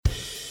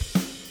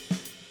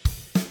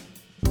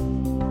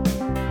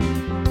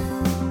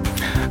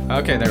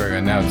Okay, there we go.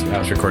 Now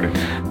it's recording.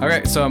 All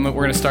right, so we're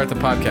going to start the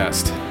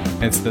podcast.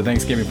 It's the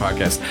Thanksgiving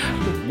podcast.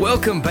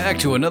 Welcome back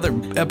to another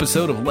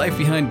episode of Life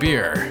Behind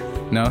Beer.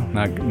 No,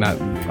 not.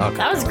 Okay.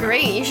 That was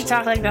great. You should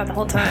talk like that the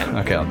whole time.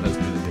 Okay, I'll just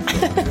do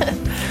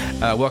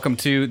the welcome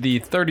to the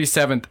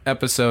 37th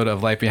episode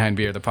of Life Behind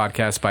Beer, the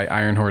podcast by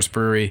Iron Horse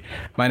Brewery.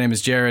 My name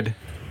is Jared.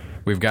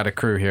 We've got a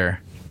crew here.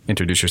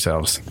 Introduce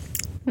yourselves.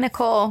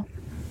 Nicole.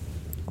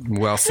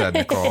 Well said,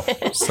 Nicole.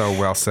 So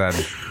well said.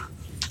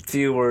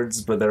 Few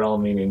words, but they're all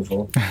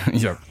meaningful.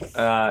 Yep.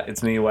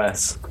 It's me,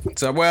 Wes.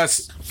 What's up,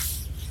 Wes?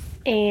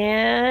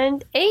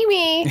 And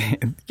Amy.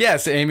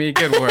 Yes, Amy.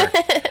 Good work.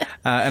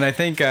 And I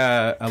think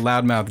a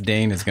loudmouth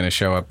Dane is going to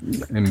show up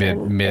in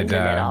mid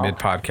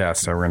podcast,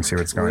 so we're going to see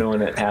what's going on.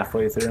 Ruin it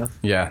halfway through.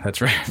 Yeah,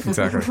 that's right.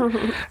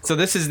 Exactly. So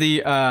this is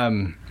the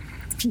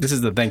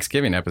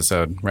Thanksgiving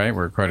episode, right?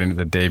 We're recording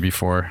the day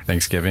before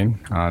Thanksgiving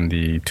on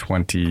the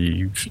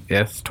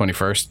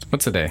 21st.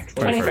 What's the day?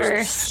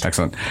 21st.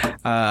 Excellent.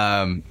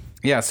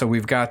 Yeah, so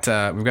we've got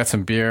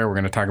some beer. We're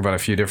going to talk about a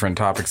few different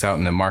topics out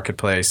in the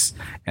marketplace,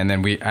 and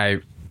then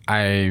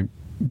I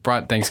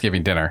brought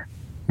Thanksgiving dinner,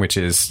 which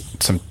is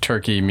some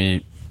turkey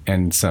meat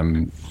and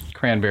some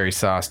cranberry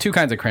sauce, two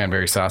kinds of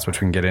cranberry sauce,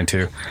 which we can get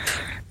into,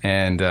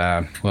 and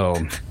a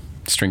little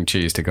string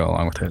cheese to go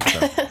along with it.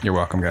 So you're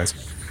welcome, guys.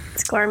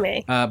 It's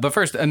gourmet. But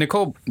first,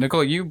 Nicole,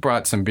 you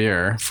brought some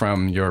beer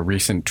from your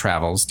recent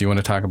travels. Do you want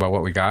to talk about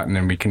what we got, and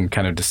then we can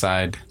kind of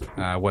decide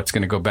what's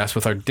going to go best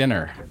with our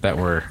dinner that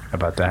we're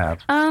about to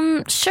have?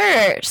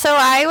 Sure. So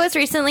I was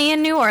recently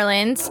in New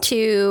Orleans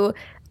to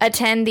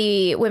attend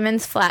the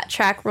Women's Flat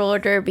Track Roller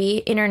Derby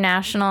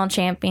International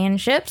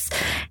Championships,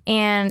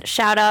 and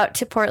shout out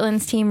to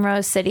Portland's team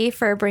Rose City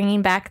for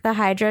bringing back the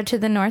Hydra to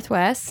the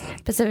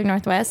Pacific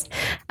Northwest.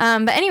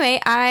 But anyway,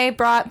 I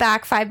brought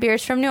back 5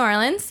 beers from New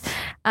Orleans.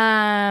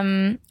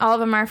 All of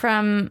them are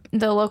from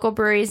the local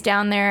breweries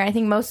down there. I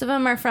think most of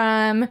them are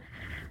from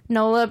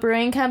NOLA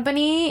Brewing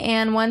Company,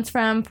 and one's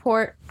from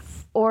Port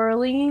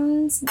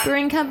Orleans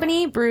Brewing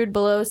Company, brewed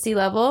below sea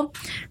level.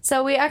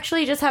 So we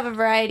actually just have a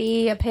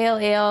variety: a pale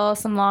ale,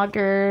 some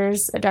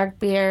lagers, a dark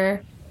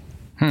beer.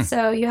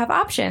 So you have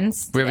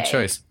options today. We have a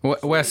choice.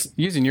 Wes,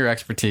 using your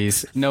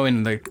expertise,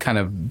 knowing the kind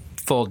of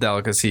full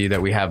delicacy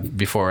that we have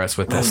before us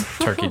with this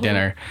turkey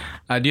dinner,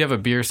 do you have a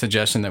beer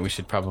suggestion that we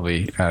should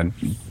probably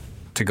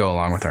to go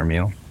along with our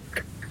meal?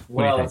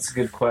 Well, that's a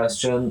good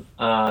question.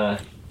 I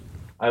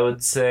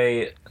would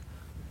say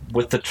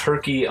with the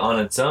turkey on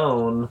its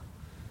own,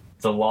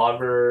 the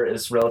lager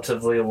is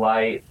relatively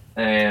light,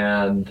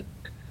 and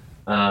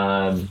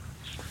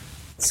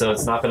so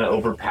it's not going to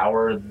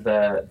overpower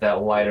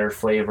that lighter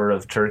flavor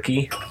of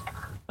turkey.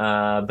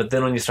 But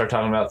then when you start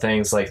talking about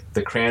things like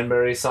the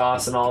cranberry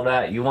sauce and all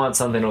that, you want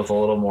something with a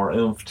little more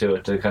oomph to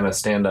it to kind of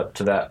stand up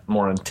to that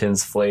more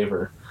intense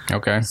flavor.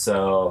 Okay.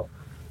 So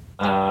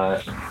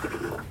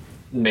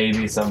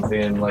maybe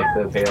something like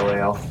the pale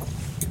ale.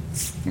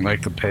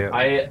 Like the pale.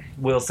 I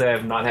will say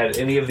I've not had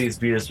any of these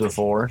beers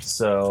before,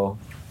 so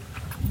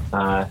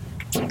all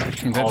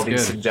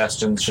these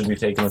suggestions should be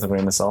taken with a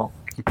grain of salt.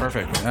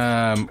 Perfect.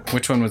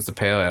 Which one was the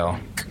pale ale?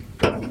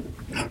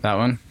 That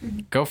one?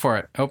 Go for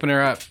it. Open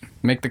her up.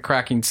 Make the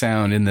cracking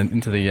sound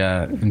into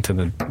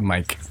the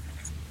mic.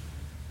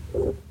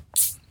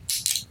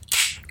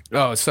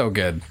 Oh, it's so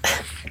good.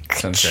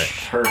 Sounds great.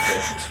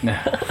 Perfect.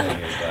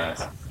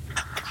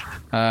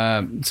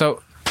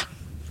 So,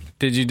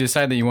 did you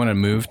decide that you want to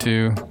move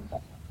to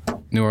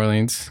New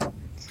Orleans?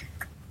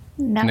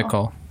 No.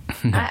 Nicole?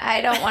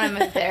 I don't want to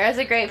move there. It's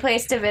a great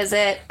place to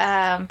visit,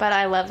 but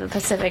I love the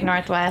Pacific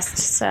Northwest,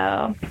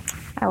 so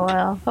I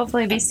will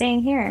hopefully be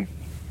staying here.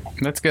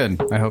 That's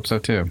good. I hope so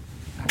too.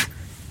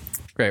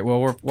 Great.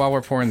 Well, while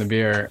we're pouring the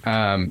beer,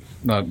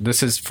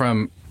 this is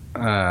from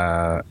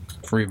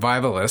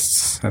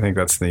Revivalists. I think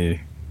that's the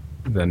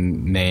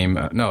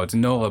name. No, it's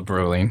NOLA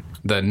Brewing.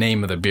 The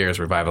name of the beer is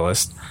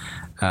Revivalist.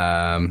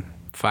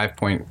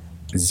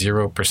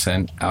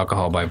 5.0%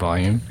 alcohol by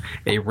volume.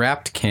 A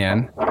wrapped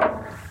can.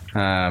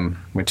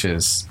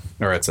 It's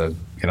a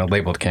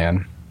labeled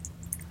can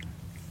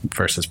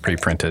versus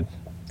pre-printed,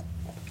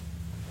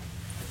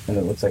 and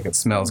it looks like it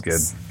smells good.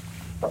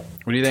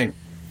 What do you think?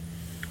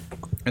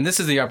 And this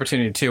is the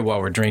opportunity too,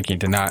 while we're drinking,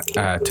 to not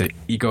to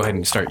go ahead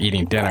and start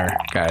eating dinner,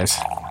 guys.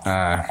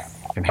 I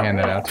can hand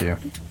that out to you.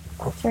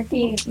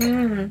 Turkey.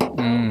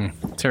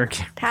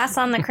 Turkey. Pass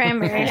on the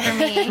cranberry for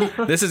me.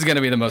 This is going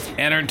to be the most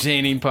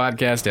entertaining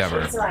podcast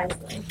ever.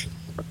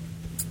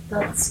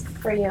 That's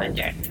for you and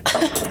Jared.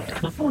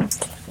 What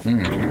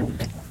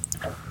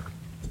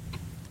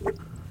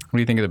do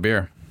you think of the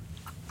beer?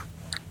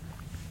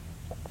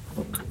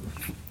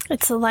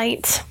 It's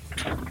light,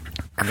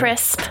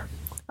 crisp,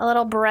 a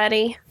little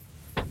bready.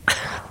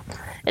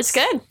 It's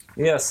good.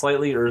 Yeah,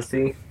 slightly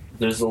earthy.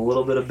 There's a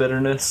little bit of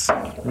bitterness,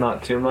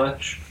 not too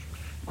much.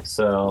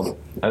 So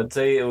I would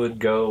say it would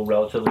go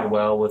relatively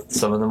well with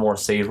some of the more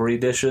savory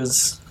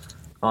dishes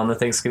on the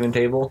Thanksgiving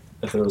table.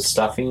 If it was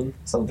stuffing,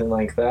 something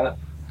like that.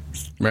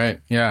 Right.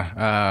 Yeah.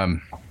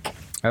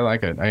 I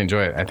like it. I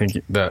enjoy it. I think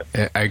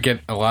I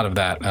get a lot of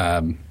that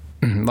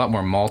a lot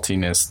more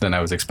maltiness than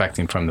I was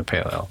expecting from the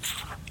pale ale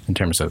in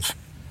terms of.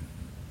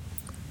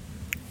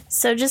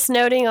 So just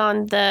noting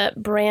on the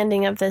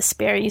branding of this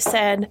beer, you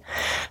said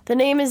the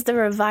name is The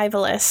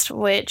Revivalist,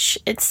 which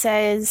it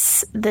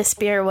says this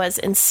beer was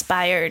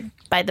inspired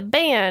by the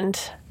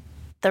band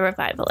The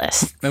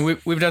Revivalist. And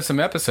we've done some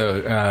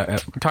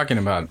episode talking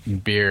about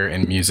beer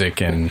and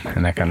music and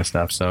that kind of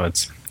stuff. So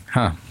it's,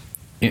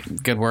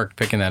 good work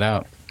picking that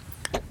out.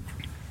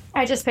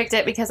 I just picked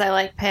it because I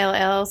like pale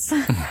ales.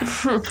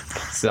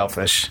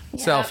 Selfish.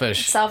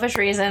 Selfish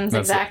reasons,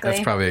 exactly.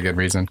 That's probably a good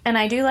reason. And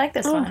I do like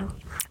this one.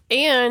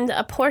 And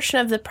a portion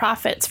of the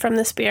profits from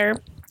this beer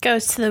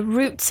goes to the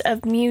Roots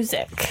of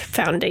Music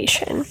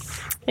Foundation.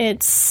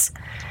 It's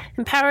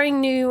empowering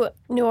New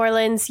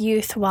Orleans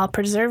youth while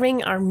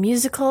preserving our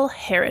musical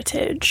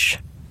heritage.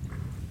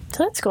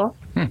 So that's cool.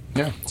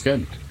 Yeah, it's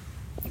good.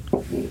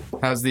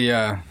 How's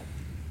the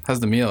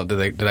meal?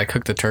 Did I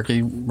cook the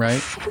turkey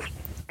right,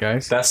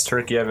 guys? Best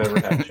turkey I've ever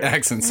had.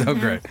 Excellent, so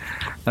great.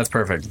 That's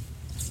perfect.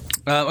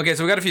 Okay,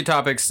 so we got a few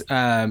topics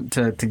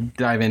to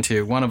dive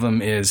into. One of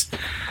them is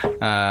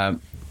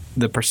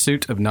the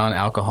pursuit of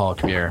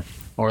non-alcoholic beer,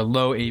 or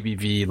low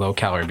ABV, low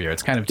calorie beer.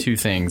 It's kind of two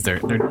things. They're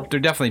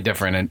definitely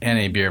different. An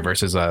NA beer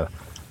versus a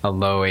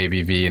low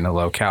ABV and a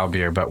low cal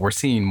beer, but we're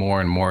seeing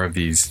more and more of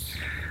these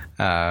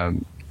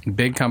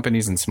big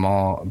companies and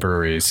small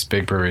breweries,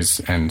 big breweries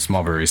and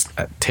small breweries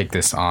take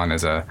this on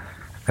as a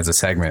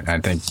segment. I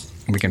think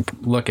we can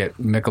look at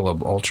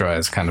Michelob Ultra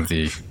as kind of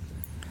the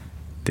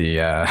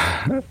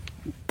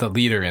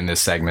leader in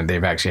this segment.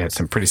 They've actually had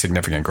some pretty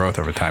significant growth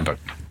over time, but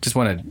just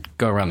want to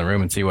go around the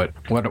room and see what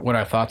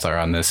our thoughts are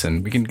on this,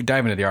 and we can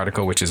dive into the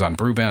article, which is on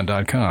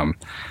brewbound.com,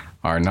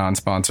 our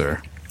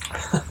non-sponsor.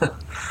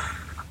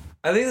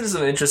 I think there's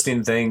some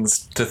interesting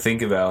things to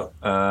think about.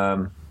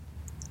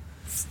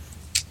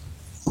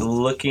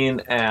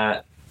 Looking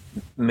at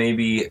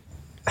maybe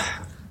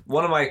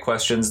one of my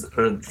questions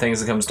or things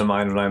that comes to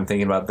mind when I'm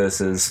thinking about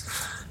this is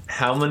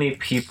how many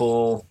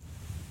people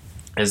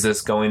is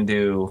this going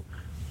to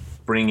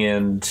bring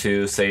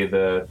into, say,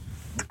 the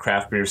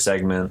craft beer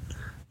segment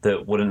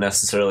that wouldn't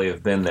necessarily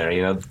have been there?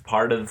 You know,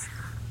 part of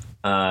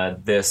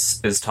this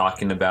is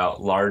talking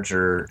about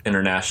larger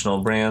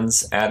international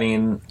brands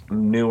adding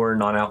newer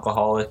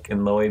non-alcoholic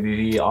and low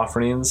ABV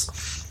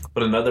offerings.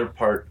 But another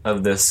part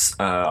of this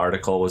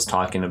article was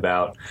talking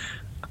about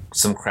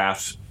some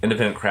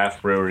independent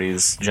craft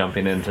breweries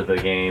jumping into the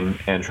game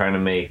and trying to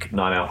make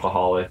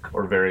non-alcoholic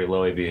or very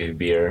low ABV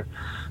beer.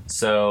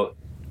 So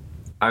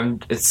I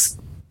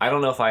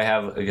don't know if I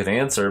have a good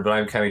answer, but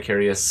I'm kind of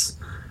curious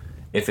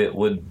if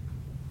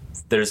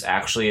there's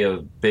actually a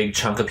big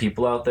chunk of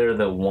people out there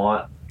that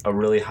want a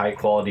really high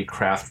quality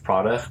craft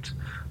product,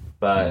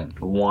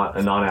 but want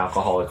a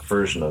non-alcoholic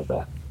version of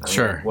that.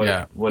 Sure.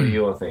 What do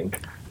you all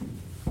think?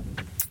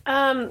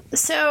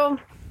 So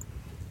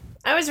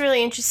I was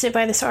really interested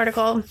by this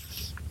article,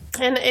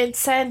 and it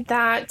said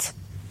that.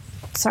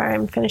 Sorry,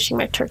 I'm finishing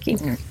my turkey.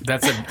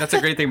 That's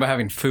a great thing about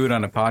having food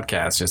on a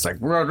podcast. Just like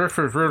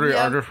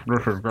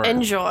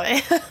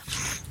enjoy.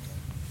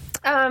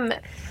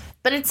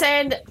 But it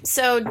said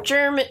so.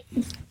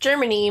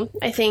 Germany,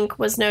 I think,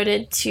 was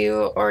noted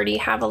to already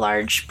have a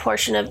large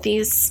portion of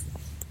these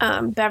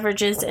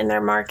beverages in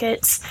their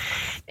markets,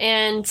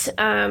 and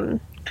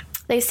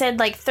they said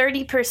like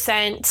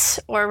 30%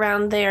 or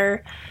around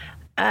there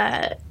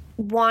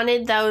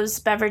wanted those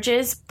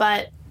beverages,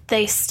 but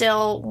they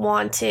still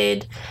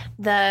wanted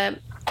the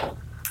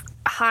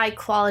high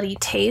quality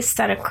taste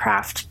that a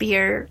craft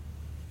beer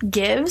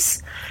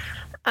gives.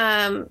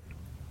 And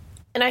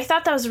I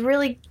thought that was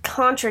really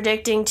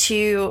contradicting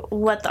to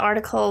what the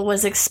article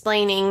was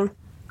explaining,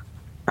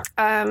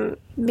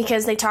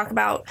 because they talk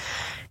about,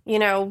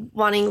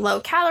 wanting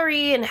low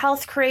calorie and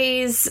health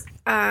craze,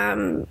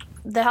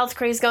 the health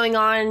craze going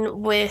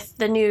on with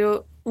the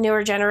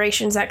newer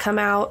generations that come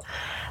out.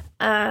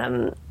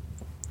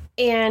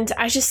 And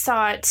I just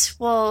thought,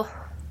 well,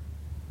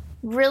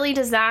 really,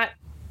 does that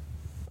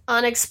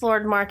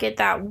unexplored market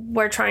that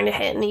we're trying to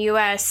hit in the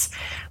U.S.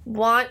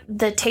 want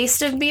the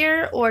taste of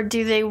beer, or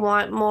do they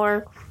want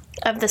more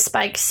of the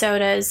spiked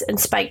sodas and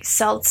spiked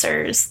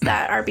seltzers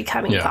that are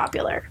becoming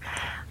popular?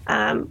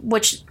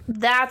 Which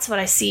that's what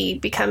I see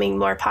becoming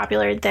more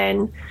popular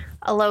than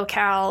a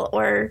low-cal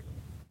or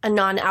a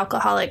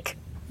non-alcoholic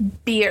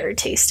beer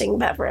tasting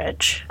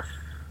beverage.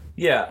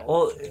 Yeah,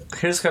 well,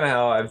 here's kind of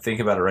how I'm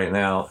thinking about it right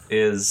now,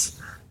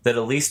 is that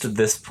at least at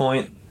this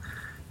point,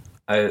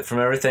 from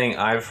everything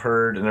I've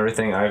heard and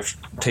everything I've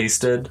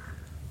tasted,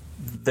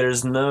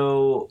 there's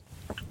no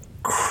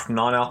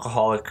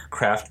non-alcoholic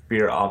craft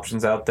beer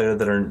options out there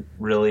that are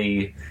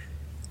really,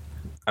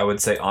 I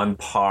would say, on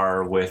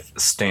par with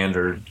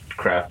standard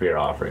craft beer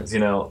offerings.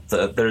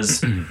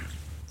 There's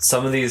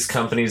some of these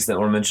companies that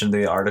were mentioned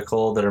in the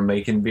article that are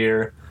making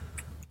beer.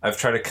 I've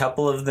tried a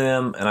couple of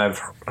them, and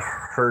I've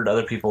heard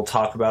other people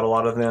talk about a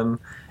lot of them,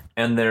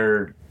 and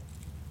they're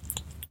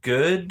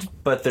good,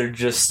 but they're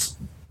just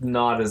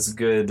not as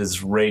good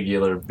as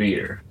regular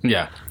beer.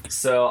 Yeah.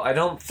 So I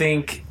don't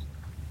think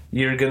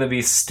you're going to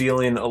be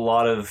stealing a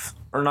lot of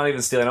or not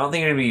even stealing, I don't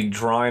think you're going to be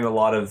drawing a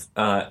lot of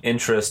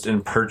interest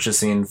in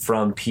purchasing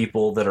from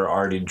people that are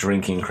already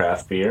drinking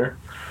craft beer.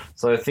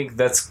 So I think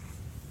that's,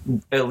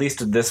 at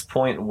least at this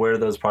point, where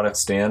those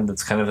products stand.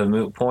 That's kind of a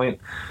moot point.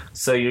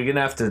 So you're going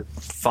to have to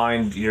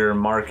find your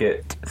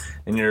market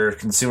and your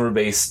consumer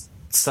base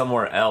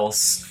somewhere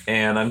else.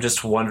 And I'm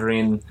just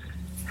wondering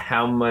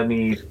how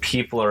many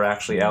people are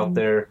actually out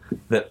there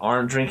that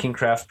aren't drinking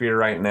craft beer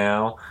right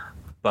now,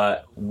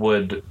 but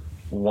would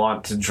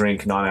want to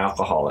drink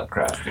non-alcoholic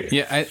craft beer.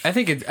 Yeah, I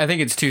think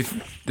it's two.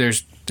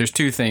 There's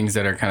two things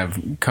that are kind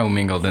of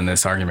commingled in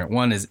this argument.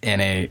 One is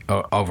NA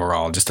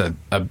overall, just a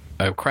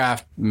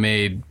craft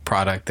made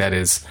product that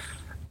is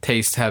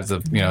has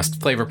the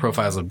flavor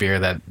profiles of beer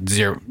that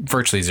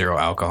virtually zero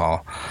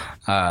alcohol.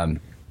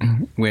 And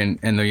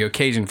the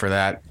occasion for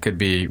that could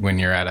be when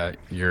you're at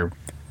your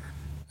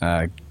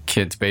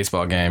kid's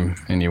baseball game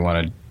and you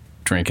want to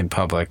drink in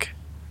public.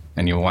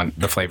 And you want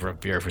the flavor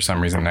of beer for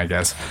some reason, I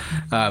guess.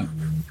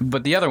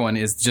 But the other one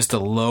is just a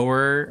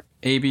lower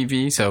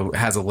ABV, so it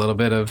has a little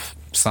bit of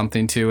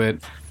something to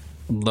it.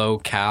 Low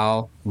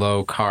cal,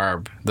 low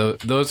carb.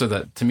 Those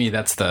are to me,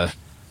 that's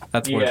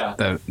what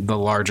the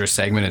larger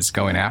segment is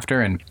going after.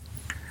 And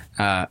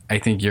I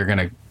think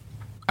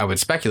I would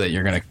speculate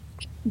you're going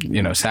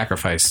to,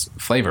 sacrifice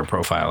flavor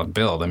profile and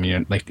build. I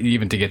mean, like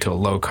even to get to a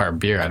low carb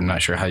beer, I'm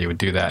not sure how you would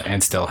do that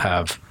and still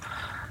have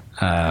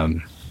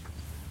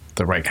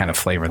the right kind of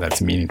flavor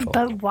that's meaningful.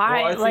 But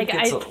why? Well,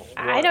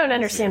 I don't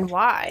understand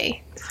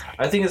why.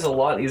 I think it's a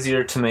lot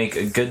easier to make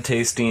a good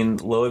tasting,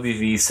 low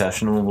ABV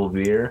sessionable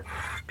beer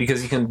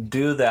because you can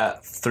do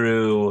that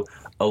through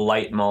a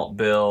light malt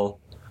bill,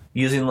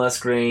 using less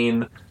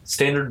grain,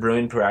 standard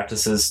brewing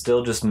practices,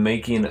 still just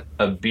making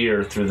a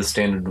beer through the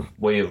standard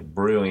way of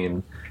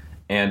brewing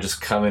and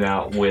just coming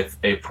out with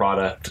a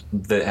product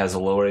that has a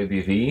lower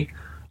ABV.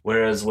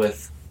 Whereas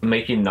with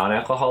making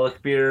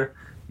non-alcoholic beer,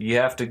 you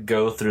have to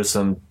go through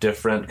some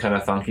different kind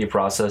of funky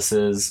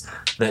processes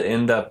that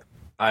end up,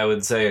 I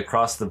would say,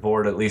 across the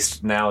board, at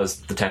least now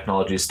as the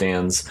technology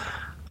stands,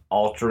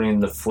 altering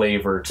the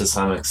flavor to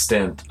some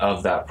extent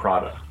of that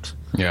product.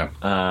 Yeah.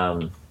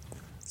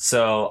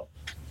 So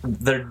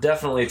they're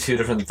definitely two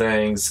different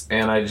things,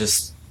 and I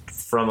just,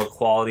 from a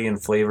quality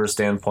and flavor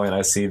standpoint,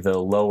 I see the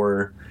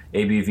lower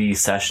ABV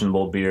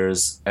sessionable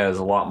beers as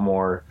a lot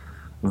more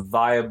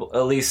viable,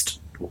 at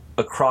least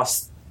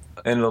across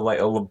and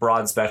a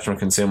broad spectrum of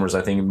consumers.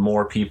 I think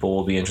more people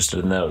will be interested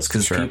in those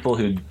because people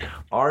who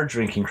are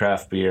drinking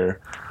craft beer,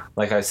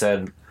 like I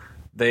said,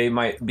 they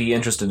might be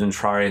interested in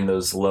trying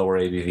those lower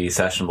ABV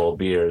sessionable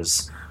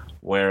beers,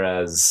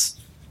 whereas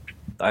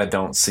I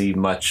don't see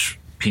much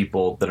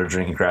people that are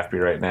drinking craft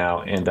beer right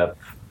now end up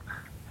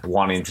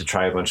wanting to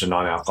try a bunch of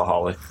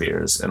non-alcoholic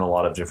beers in a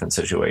lot of different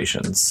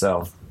situations.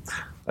 So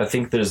I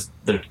think there's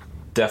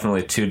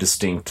definitely two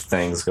distinct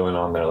things going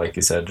on there, like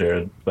you said,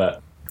 Jared.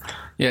 But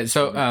yeah,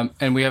 so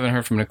and we haven't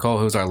heard from Nicole,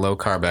 who's our low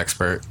carb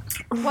expert.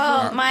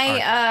 Well,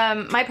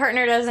 my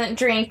partner doesn't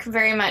drink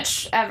very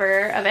much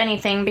ever of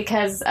anything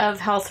because of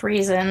health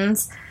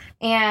reasons,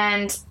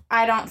 and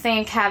I don't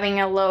think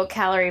having a low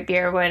calorie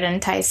beer would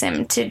entice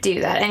him to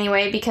do that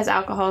anyway because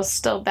alcohol is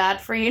still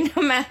bad for you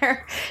no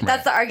matter. Right.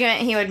 That's the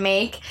argument he would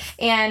make.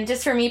 And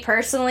just for me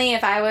personally,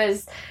 if I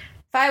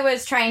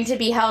was trying to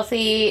be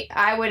healthy,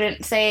 I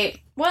wouldn't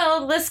say,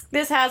 well,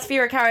 this has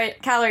fewer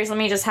calories, let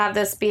me just have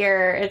this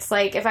beer. It's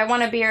like, if I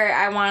want a beer,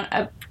 I want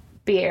a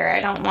beer.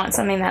 I don't want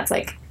something that's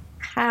like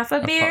half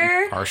a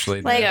beer.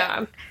 Partially.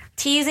 Like,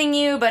 teasing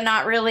you, but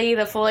not really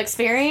the full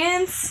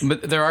experience.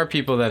 But there are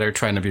people that are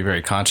trying to be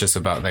very conscious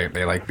about,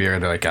 they like beer,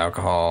 they like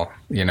alcohol,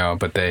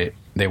 but they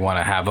want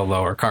to have a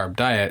lower carb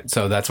diet.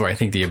 So that's where I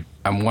think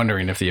I'm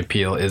wondering if the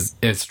appeal is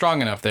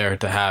strong enough there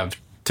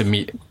to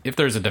meet, if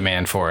there's a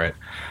demand for it,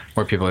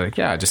 where people are like,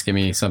 yeah, just give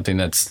me something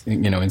that's,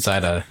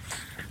 inside a,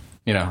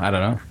 I don't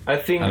know. I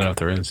don't know if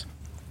there is.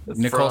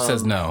 Nicole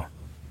says no.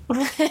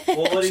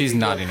 Well, she's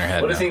nodding her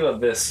head. What do you think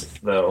about this,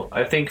 though?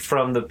 I think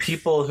from the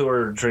people who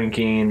are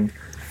drinking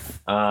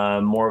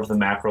more of the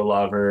macro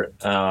lager,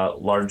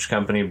 large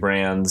company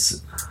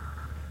brands,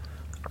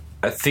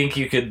 I think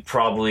you could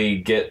probably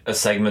get a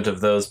segment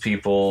of those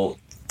people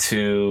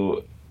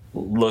to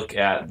look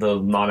at the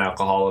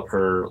non-alcoholic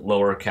or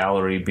lower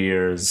calorie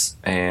beers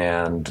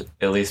and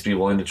at least be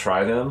willing to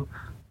try them.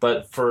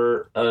 But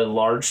for a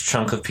large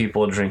chunk of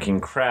people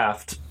drinking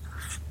craft,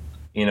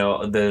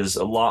 there's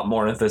a lot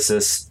more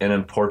emphasis and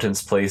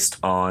importance placed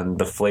on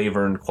the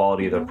flavor and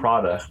quality of the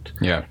product.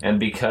 Yeah.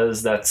 And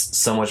because that's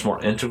so much more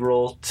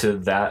integral to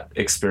that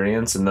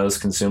experience and those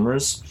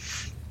consumers,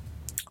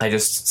 I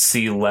just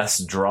see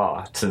less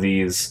draw to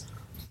these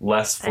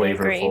less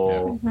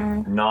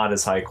flavorful, not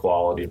as high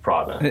quality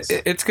products.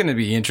 It's going to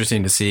be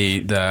interesting to see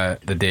the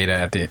data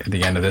at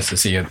the end of this to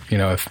see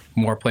if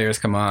more players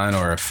come on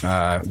or if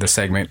that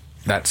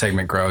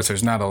segment grows.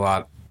 There's not a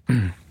lot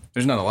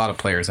of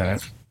players in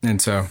it,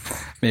 and so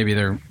maybe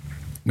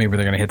maybe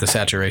they're going to hit the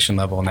saturation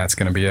level, and that's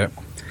going to be it.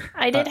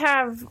 I did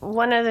have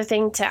one other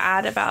thing to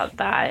add about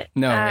that.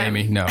 No,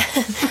 Amy, no.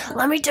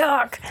 Let me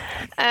talk.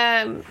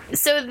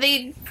 So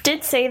they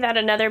did say that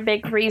another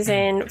big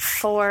reason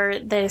for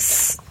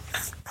this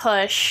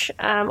push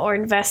or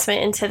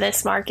investment into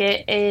this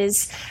market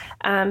is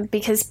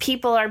because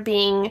people are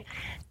being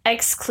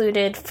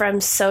excluded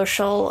from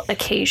social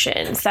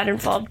occasions that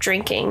involve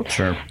drinking.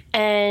 Sure.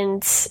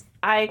 And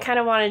I kind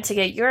of wanted to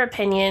get your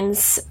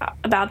opinions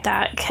about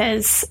that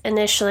because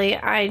initially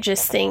I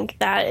just think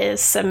that is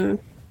some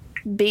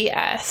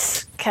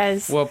BS.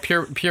 Well,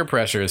 peer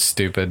pressure is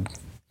stupid,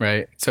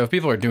 right? So if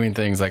people are doing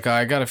things like, oh,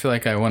 I gotta feel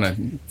like I want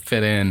to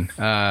fit in,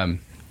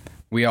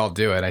 we all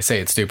do it. I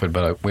say it's stupid,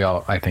 but we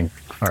all, I think,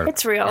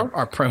 it's real.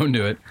 Are prone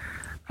to it.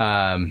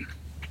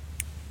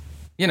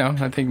 You know,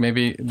 I think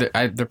maybe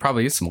there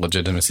probably is some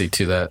legitimacy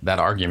to that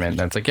argument.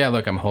 That's like, yeah,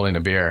 look, I'm holding a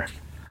beer.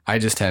 I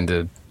just tend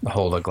to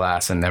hold a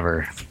glass and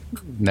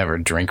never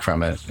drink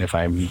from it if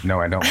I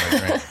know I don't want to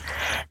drink.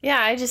 Yeah,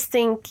 I just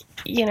think,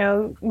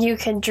 you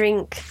can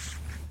drink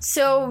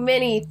so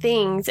many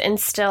things and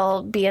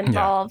still be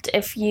involved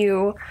if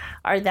you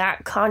are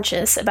that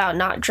conscious about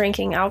not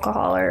drinking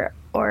alcohol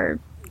or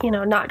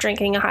not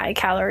drinking a high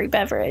calorie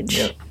beverage.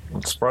 Yeah,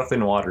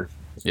 sparkling water.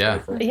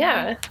 Yeah.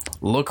 Yeah.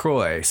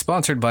 LaCroix,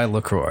 sponsored by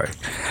LaCroix.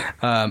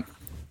 All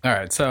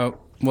right, so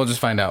we'll just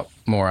find out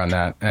more on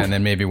that, and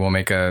then maybe we'll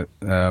make a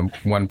 1%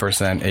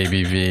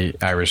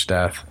 ABV Irish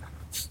Death.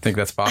 Think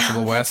that's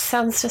possible, Wes?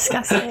 Sounds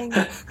disgusting.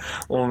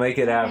 We'll make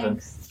it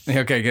happen.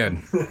 Okay, good.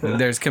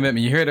 There's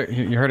commitment. You heard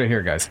it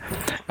here, guys.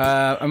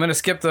 I'm going to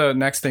skip the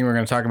next thing we're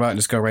going to talk about and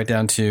just go right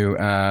down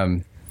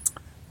to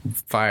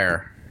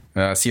Fire,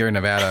 Sierra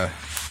Nevada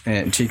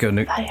and Chico.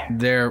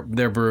 Their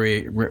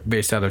brewery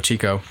based out of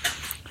Chico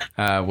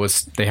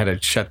they had to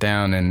shut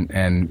down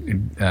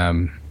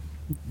and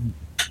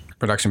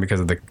production because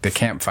of the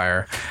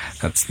campfire.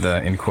 That's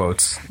in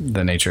quotes,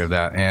 the nature of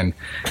that. And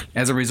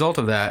as a result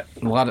of that,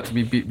 a lot of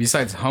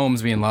besides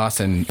homes being lost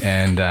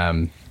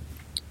and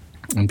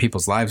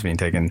people's lives being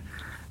taken,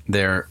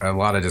 there are a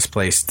lot of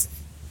displaced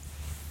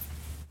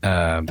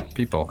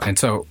people. And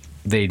so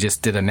they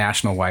just did a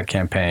national-wide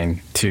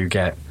campaign to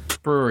get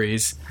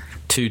breweries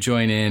to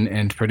join in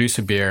and produce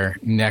a beer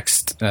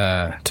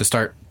to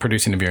start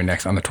producing a beer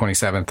next on the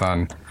 27th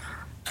on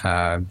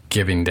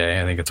Giving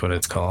Day. I think that's what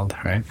it's called,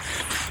 right?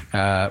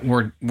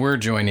 We're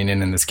joining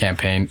in this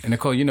campaign. And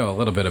Nicole, you know a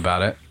little bit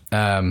about it.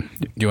 Do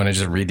you want to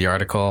just read the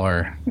article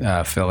or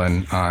fill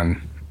in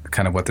on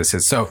kind of what this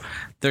is? So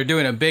they're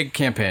doing a big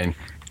campaign.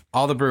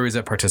 All the breweries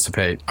that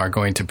participate are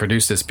going to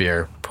produce this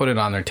beer, put it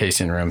on their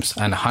tasting rooms,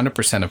 and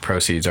 100% of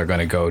proceeds are going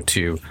to go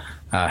to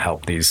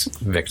help these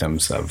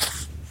victims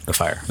of the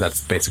fire.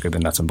 That's basically the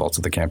nuts and bolts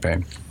of the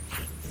campaign.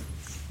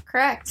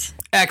 Correct.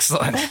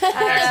 Excellent.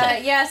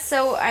 Yes,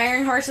 so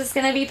Iron Horse is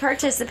going to be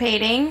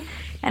participating,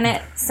 and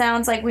it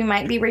sounds like we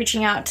might be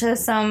reaching out to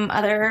some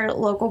other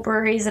local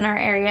breweries in our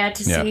area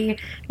to see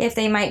if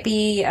they might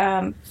be,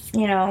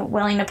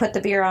 willing to put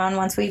the beer on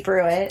once we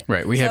brew it.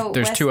 Right.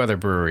 There's two other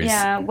breweries.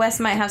 Yeah,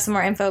 Wes might have some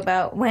more info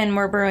about when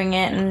we're brewing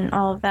it and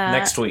all of that.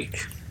 Next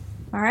week.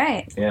 All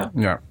right. Yeah.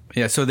 Yeah.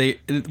 Yeah. So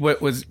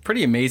what was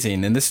pretty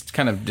amazing, and this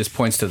kind of just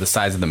points to the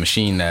size of the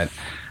machine that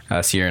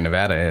Sierra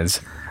Nevada is.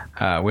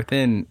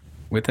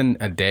 Within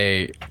a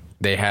day,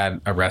 they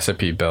had a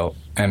recipe built,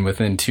 and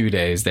within 2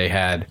 days, they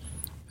had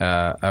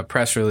a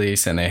press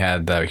release, and they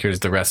had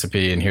here's the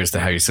recipe, and here's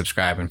how you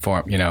subscribe and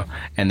form,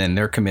 and then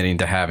they're committing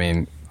to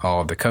having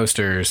all of the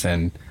coasters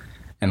and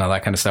all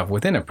that kind of stuff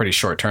within a pretty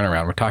short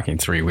turnaround. We're talking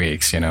 3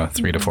 weeks,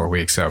 3 to 4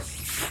 weeks. So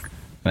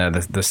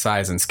the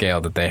size and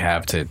scale that they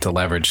have to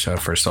leverage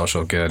for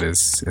social good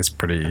is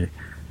pretty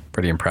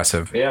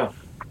impressive. Yeah.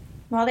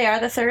 Well, they are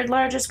the third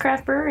largest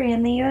craft brewery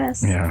in the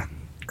U.S. Yeah.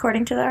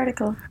 According to the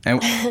article.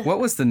 And what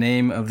was the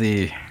name of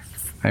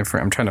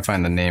I'm trying to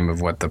find the name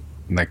of what the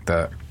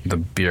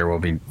beer will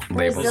be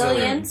labeled.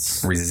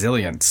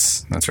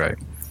 Resilience. That's right.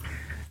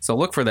 So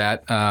look for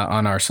that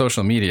on our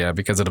social media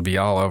because it'll be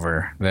all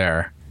over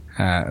there,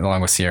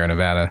 along with Sierra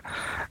Nevada.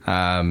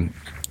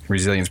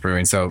 Resilience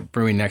Brewing. So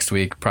brewing next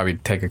week, probably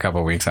take a couple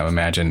of weeks, I would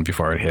imagine,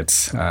 before it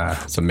hits.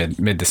 So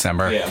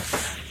mid-December. Yeah.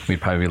 We'd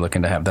probably be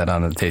looking to have that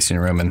on the tasting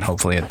room and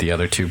hopefully at the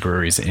other two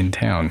breweries in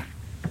town.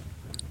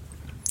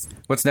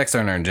 What's next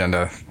on our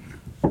agenda?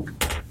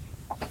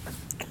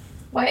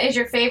 What is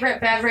your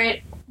favorite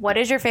beverage? What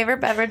is your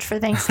favorite beverage for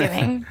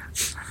Thanksgiving?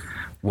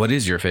 What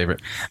is your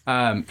favorite?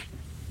 Do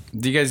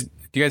you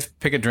guys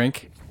pick a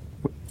drink?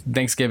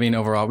 Thanksgiving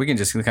overall, we can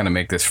just kind of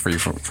make this free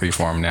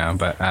form now.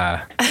 But Go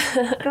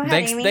ahead,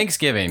 Amy.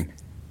 Thanksgiving.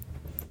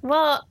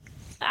 Well,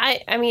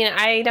 I mean,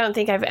 I don't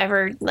think I've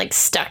ever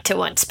stuck to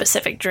one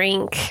specific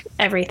drink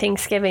every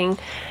Thanksgiving.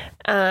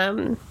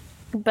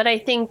 But I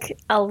think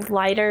a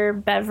lighter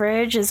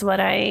beverage is what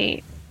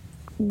I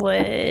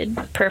would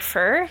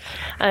prefer,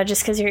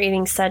 just because you're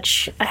eating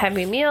such a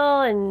heavy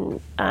meal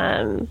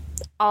and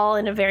all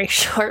in a very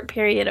short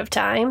period of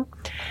time.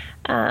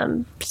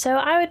 So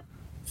I would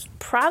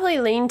probably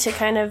lean to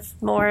kind of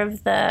more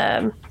of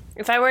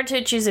if I were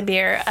to choose a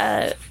beer,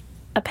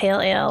 a pale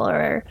ale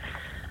or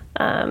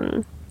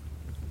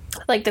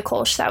like the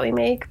Kolsch that we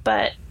make.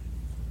 But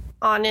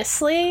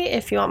honestly,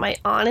 if you want my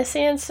honest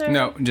answer,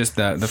 No, just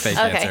the fake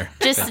okay,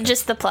 answer.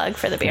 just the plug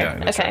for the beer.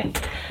 Yeah, that's Okay.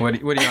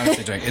 right. What do you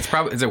honestly drink?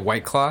 Is it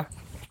White Claw?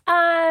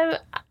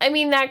 I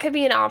mean, that could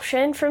be an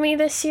option for me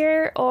this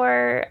year,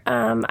 or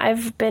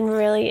I've been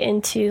really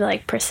into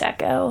like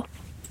Prosecco.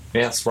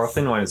 Yeah,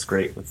 sparkling wine is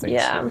great with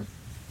Thanksgiving.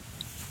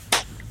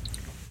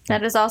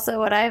 That is also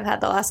what I've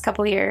had the last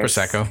couple years.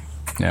 Prosecco.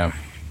 Yeah.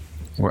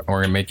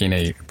 We're making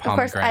a Of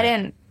pomegranate. course, I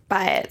didn't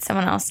buy it.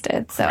 Someone else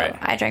did. So Right.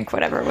 I drank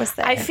whatever was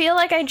there. I feel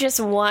like I just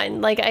won.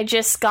 Like I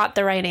just got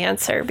the right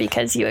answer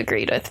because you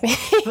agreed with me.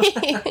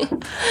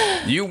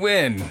 You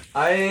win.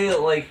 I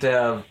like to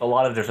have a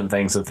lot of different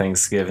things with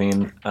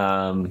Thanksgiving.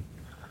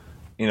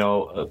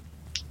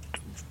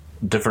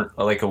 Different,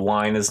 like a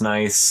wine is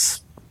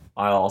nice.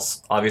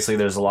 Obviously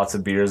there's lots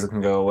of beers that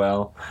can go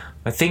well.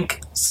 I think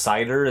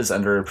cider is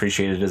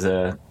underappreciated as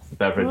a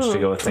beverage to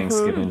go with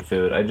Thanksgiving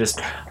food.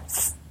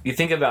 You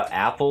think about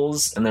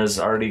apples, and there's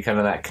already kind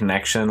of that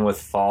connection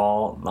with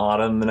fall,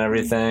 autumn, and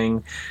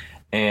everything.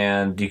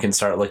 And you can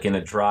start looking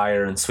at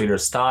drier and sweeter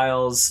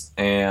styles.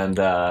 And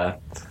I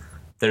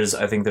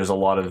think there's a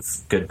lot of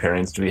good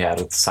pairings to be had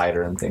with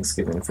cider and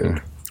Thanksgiving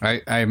food.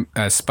 I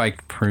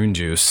spiked prune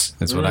juice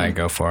is what I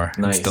go for.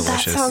 Nice. It's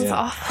delicious. That sounds Yeah.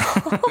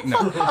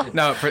 awful.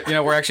 No,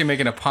 we're actually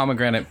making a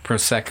pomegranate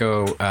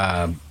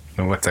prosecco.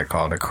 What's that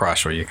called? A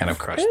crush, where you kind of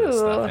crush this Ooh.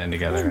 stuff in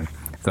together. And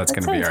that's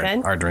going to be sounds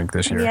good. our drink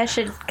this year. Maybe I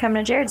should come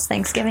to Jared's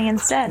Thanksgiving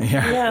instead.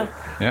 Yeah. Yeah.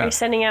 Yeah. Are you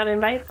sending out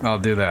invites? I'll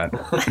do that.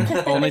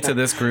 Only to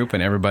this group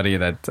and everybody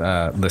that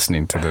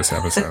listening to this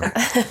episode.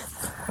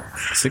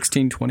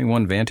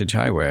 1621 Vantage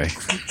Highway.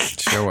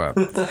 Show up.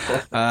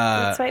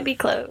 This might be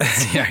closed.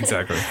 Yeah,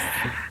 exactly.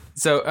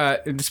 So,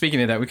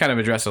 speaking of that, we kind of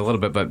addressed it a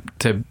little bit, but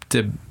to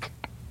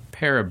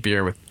pair a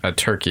beer with a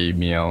turkey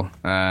meal,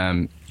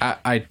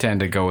 I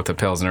tend to go with a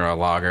Pilsner or a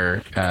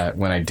lager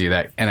when I do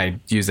that. And I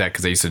use that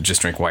because I used to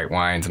just drink white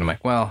wines. And I'm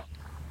like, well,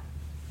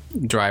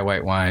 dry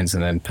white wines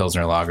and then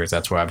Pilsner lagers,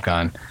 that's where I've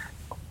gone.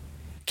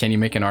 Can you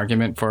make an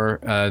argument for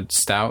a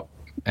stout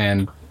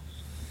and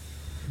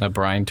a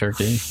brine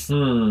turkey?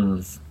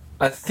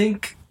 I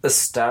think a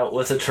stout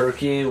with a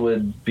turkey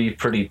would be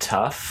pretty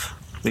tough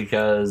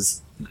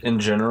because,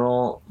 in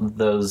general,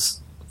 the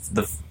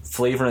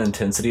flavor and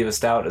intensity of a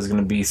stout is going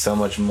to be so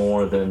much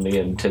more than the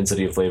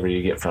intensity of flavor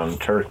you get from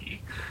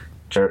turkey.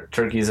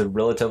 Turkey is a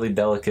relatively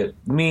delicate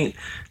meat.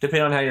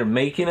 Depending on how you're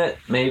making it,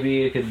 maybe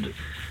you could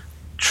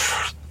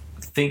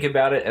think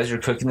about it as you're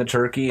cooking the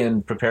turkey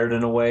and prepare it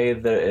in a way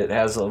that it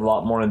has a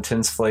lot more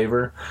intense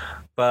flavor.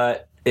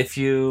 But if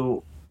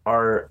you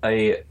are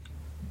a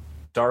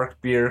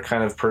dark beer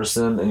kind of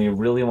person and you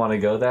really want to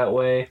go that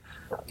way,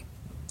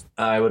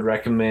 I would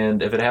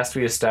recommend, if it has to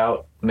be a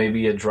stout,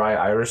 maybe a dry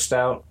Irish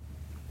stout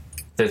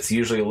that's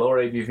usually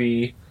lower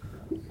ABV,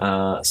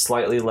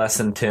 slightly less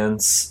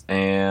intense,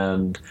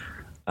 and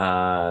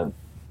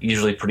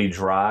usually pretty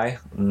dry,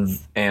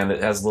 and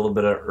it has a little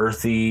bit of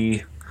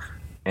earthy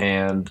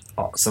and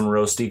some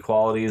roasty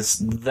qualities.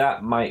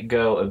 That might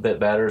go a bit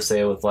better,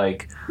 say, with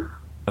like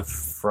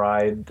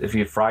if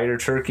you fry your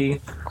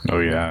turkey. Oh,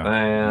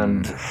 yeah.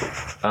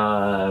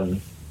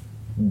 And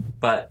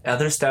but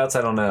other stouts,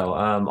 I don't know.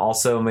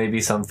 Also,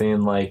 maybe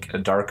something like a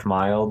dark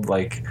mild,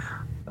 like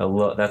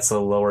that's a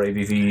lower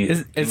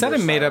ABV. Is that a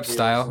made-up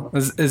style?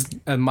 Is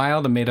a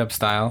mild a made-up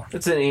style?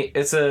 It's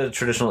a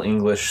traditional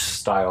English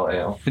style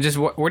ale.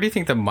 Where do you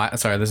think the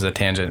sorry, this is a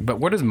tangent, but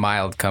where does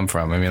mild come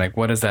from? I mean, like,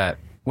 what does that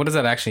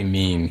actually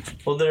mean?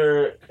 Well,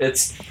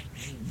 it's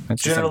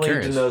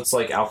generally denotes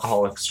like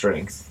alcoholic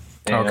strength,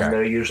 and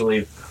they're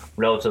usually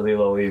relatively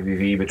low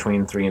ABV,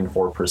 between 3% and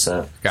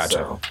 4%. Gotcha.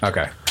 So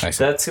Okay, I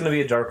see. that's going to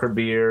be a darker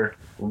beer,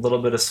 a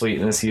little bit of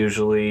sweetness,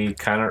 usually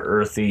kind of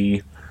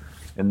earthy,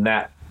 and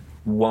that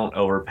won't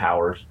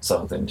overpower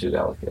something too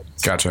delicate.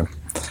 Gotcha.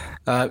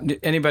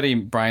 Anybody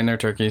brine their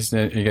turkeys?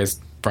 You guys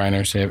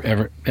briners have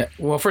ever?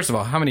 Well, first of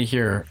all, how many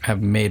here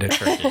have made a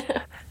turkey?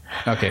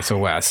 Okay, so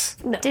Wes.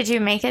 Did you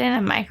make it in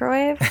a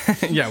microwave?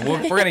 Yeah,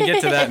 we're going to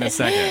get to that in a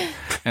second,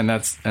 and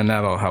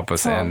that'll help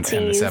us end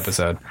this tease.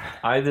 episode.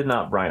 I did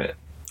not brine it.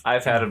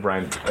 I've had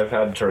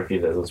a turkey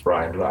that was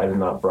brined, but I did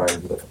not brine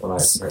it when I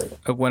prepared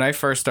it. When I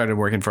first started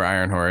working for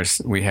Iron Horse,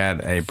 we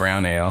had a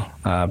brown ale,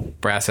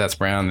 Brass Hats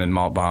Brown and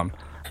Malt Bomb,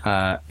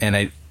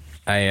 and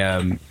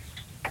I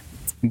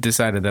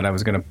decided that I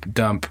was going to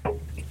dump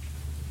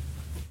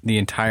the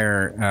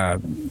entire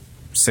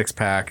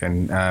 6-pack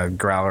and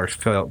growler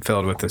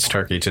filled with this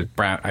turkey.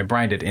 I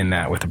brined it in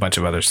that with a bunch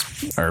of other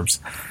herbs.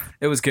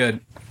 It was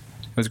good.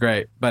 It was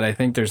great, but I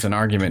think there's an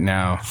argument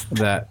now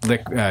that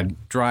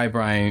dry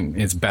brine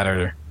is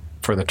better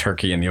for the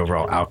turkey and the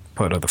overall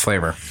output of the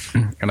flavor.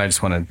 And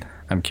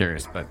I'm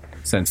curious, but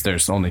since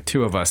there's only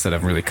 2 of us that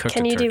have really cooked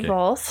Can a you turkey, do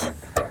both?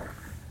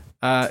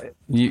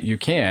 you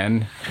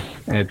can.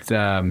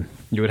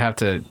 You would have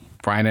to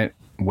brine it,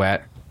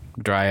 wet,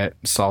 dry it,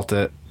 salt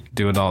it,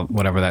 do it all,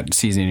 whatever that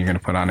seasoning you're going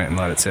to put on it, and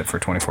let it sit for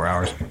 24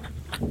 hours.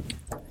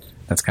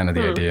 That's kind of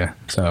the idea.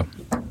 So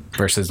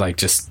versus like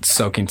just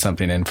soaking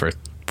something in for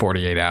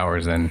 48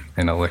 hours in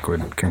a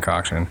liquid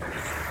concoction.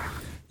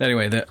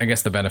 Anyway, I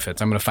guess the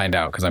benefits. I'm going to find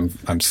out because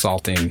I'm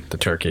salting the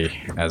turkey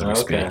as we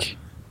Okay. speak,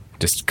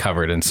 just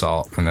covered in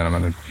salt, and then I'm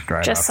going to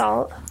dry it Just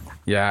up. salt.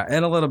 Yeah,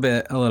 and a little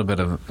bit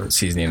of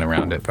seasoning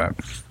around it, but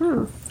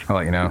I'll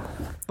let you know.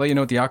 Let you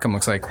know what the outcome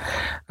looks like.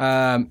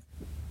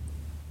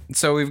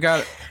 So we've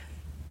got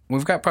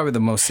probably the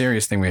most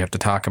serious thing we have to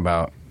talk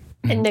about.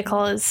 And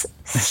Nicole is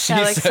so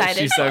excited.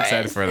 She's so for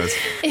excited it. for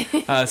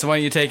this. So why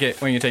don't you take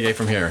it? Why don't you take it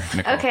from here,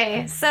 Nicole?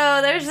 Okay, so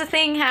there's a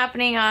thing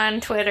happening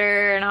on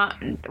Twitter,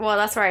 well,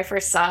 that's where I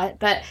first saw it,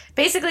 but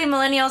basically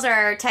millennials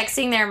are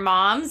texting their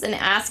moms and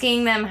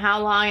asking them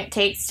how long it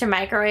takes to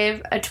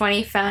microwave a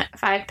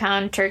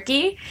 25-pound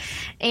turkey,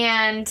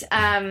 and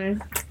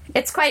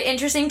it's quite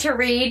interesting to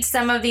read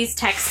some of these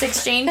text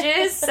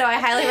exchanges, so I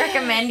highly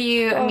recommend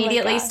you my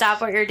immediately gosh.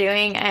 stop what you're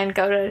doing and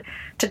go to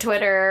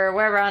Twitter or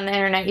wherever on the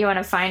internet you want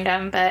to find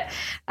them. But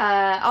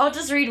I'll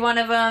just read one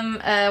of them.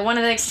 One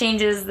of the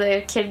exchanges,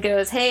 the kid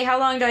goes, "Hey, how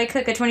long do I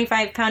cook a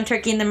 25-pound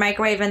turkey in the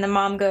microwave?" And the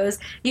mom goes,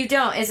 "You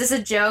don't. Is this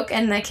a joke?"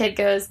 And the kid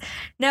goes,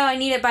 "No, I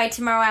need it by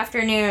tomorrow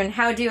afternoon.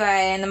 How do I?"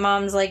 And the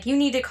mom's like, "You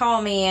need to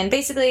call me." And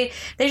basically,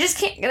 they just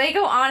can't, they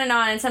go on.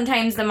 And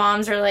sometimes the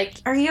moms are like,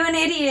 "Are you an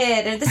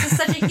idiot? And this is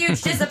such a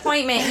huge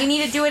disappointment. You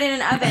need to do it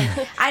in an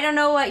oven. I don't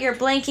know what your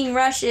blanking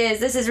rush is.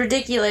 This is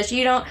ridiculous.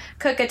 You don't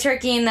cook a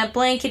turkey in the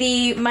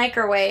blankety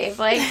microwave."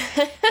 Like,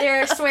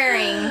 they're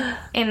swearing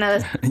in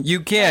those.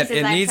 You can't.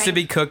 Places It I needs to find-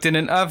 be cooked in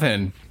an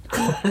oven.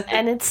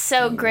 And it's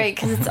so great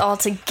because it's all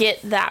to get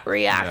that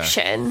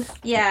reaction.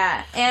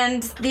 Yeah,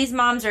 and these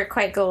moms are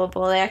quite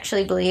gullible. They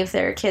actually believe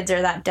their kids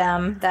are that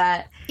dumb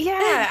that. Yeah,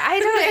 I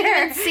don't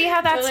even see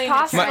how that's Really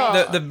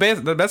possible.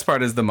 The best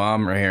part is the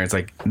mom right here. It's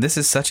like, this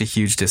is such a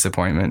huge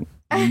disappointment.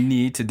 You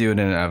need to do it in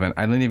an oven.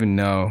 I don't even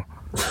know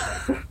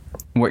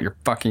what your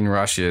fucking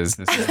rush is.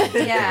 This is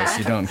ridiculous. Yeah.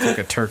 You don't cook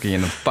a turkey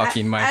in the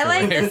fucking I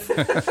like microwave.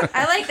 this.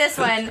 I like this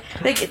one.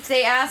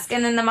 They ask,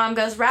 and then the mom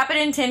goes, "Wrap it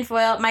in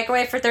tinfoil,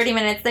 microwave for 30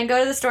 minutes, then go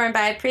to the store and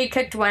buy a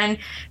pre-cooked one.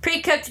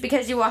 Pre-cooked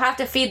because you will have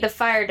to feed the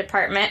fire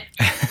department."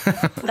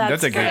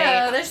 That's a good. great.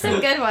 So there's some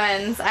good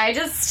ones. I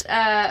just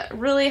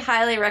really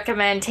highly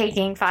recommend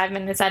taking 5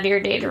 minutes out of your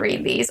day to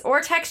read these,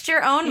 or text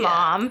your own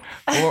mom.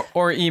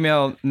 Or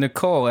email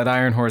Nicole at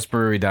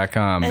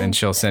ironhorsebrewery.com and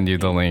she'll send you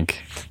the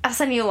link. I'll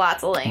send you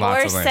lots of links.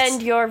 Lots Or of links.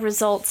 send your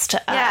results to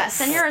us. Yeah,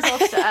 send your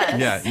results to us.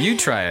 Yeah, you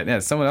try it. Yeah,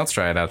 someone else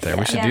try it out there.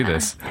 We should do Yeah.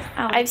 this.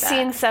 I like I've that.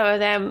 seen some of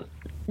them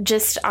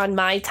just on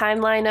my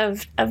timeline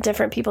of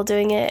different people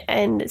doing it,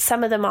 and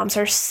some of the moms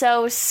are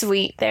so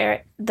sweet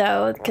there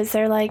though, because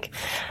they're like,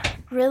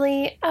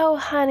 "Really? Oh,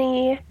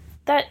 honey,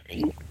 that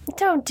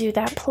don't do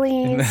that,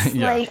 please."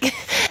 Yeah. Like,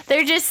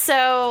 they're just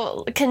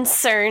so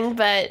concerned,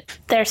 but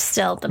they're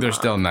still the They're mom,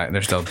 still not.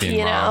 They're still being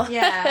you mom. know.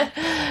 Yeah.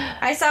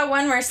 I saw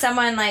one where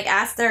someone like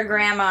asked their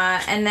grandma,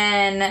 and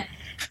then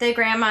the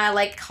grandma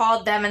like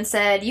called them and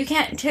said, "You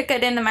can't cook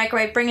it in the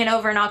microwave, bring it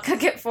over and I'll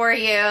cook it for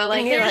you." Like,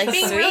 And you're they're just like,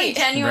 being really sweet.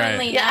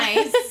 genuinely Right.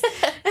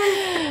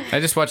 nice. I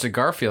just watched a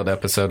Garfield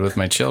episode with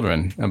my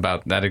children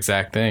about that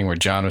exact thing, where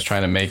John was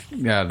trying to make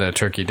the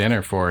turkey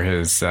dinner for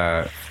his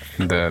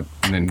the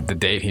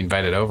date he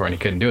invited over, and he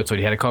couldn't do it, so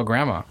he had to call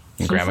Grandma.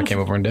 And Grandma came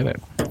over and did it.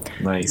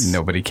 Nice.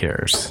 Nobody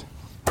cares.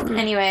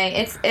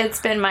 Anyway, it's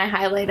been my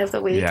highlight of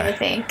the week, Yeah. I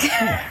think.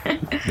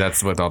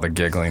 That's what all the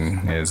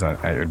giggling is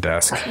at your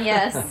desk.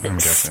 Yes. I'm guessing.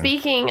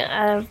 Speaking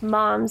of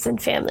moms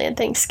and family and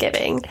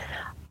Thanksgiving,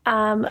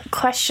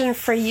 question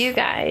for you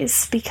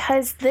guys,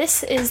 because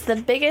this is the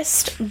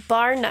biggest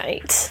bar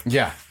night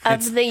Yeah, of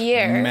it's the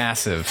year.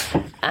 massive.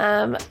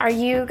 Are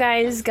you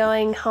guys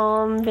going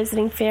home,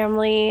 visiting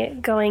family,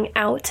 going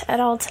out at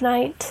all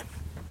tonight?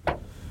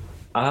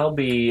 I'll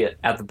be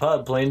at the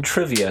pub playing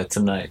trivia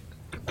tonight.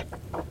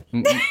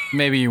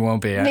 Maybe you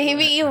won't be.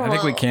 Maybe you I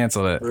think we won't.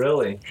 canceled it.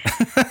 Really?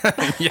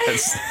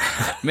 Yes.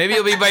 Maybe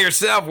you'll be by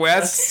yourself, Wes.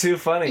 That's too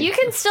funny. You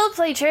can still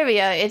play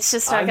trivia. It's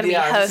just not going to be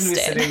I'm just gonna be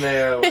hosted. sitting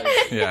there. Like,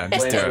 Yeah,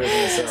 just playing do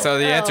trivia, it. So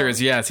the answer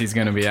is yes, he's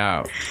going to be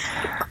out.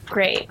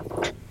 Great.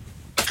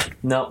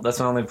 no, that's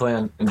my only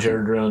plan. And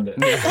Jared ruined it.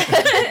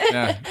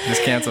 Yeah,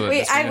 just cancel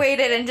it. I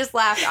waited and just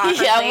laughed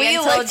awkwardly Yeah, we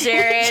until looked-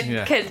 Jared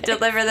Yeah. could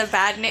deliver the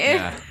bad news.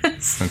 Yeah,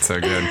 that's so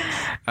good.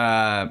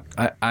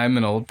 I'm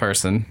an old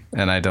person,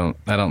 and I don't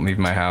leave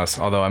my house.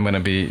 Although I'm going to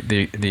be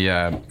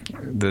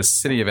the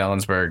city of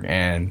Ellensburg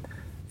and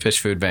Fish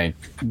Food Bank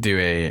do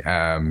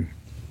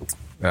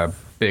a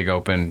big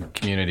open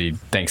community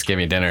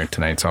Thanksgiving dinner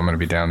tonight, so I'm going to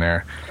be down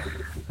there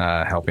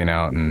helping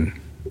out and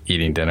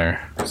eating dinner.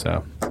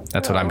 So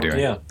that's what I'm doing.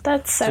 Yeah.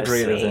 That's so It's a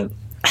great sweet. event.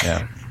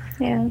 Yeah,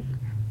 Yeah.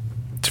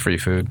 it's free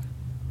food.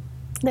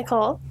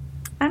 Nicole?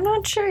 I'm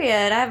not sure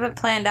yet. I haven't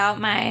planned out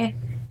my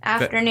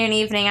afternoon,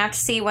 evening. I have to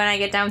see when I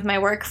get done with my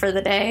work for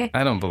the day.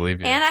 I don't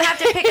believe you. And I have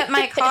to pick up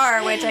my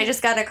car, which I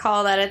just got a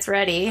call that it's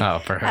ready.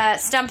 Oh,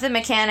 perfect. Stumped the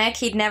mechanic.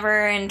 He'd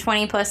never in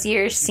 20 plus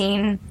years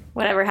seen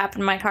whatever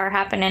happened to my car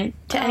happen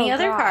to any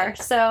other God. car.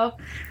 So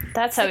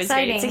That's always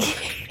exciting. great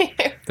to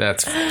hear.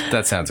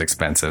 That sounds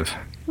expensive.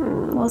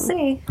 we'll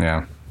see.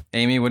 Yeah.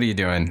 Amy, what are you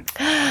doing?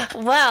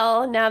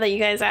 Well, now that you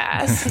guys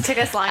asked. It took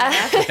us long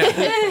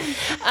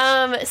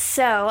enough.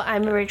 So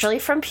I'm originally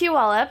from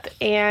Puyallup,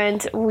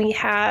 and we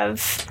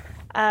have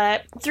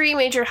 3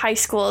 major high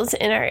schools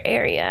in our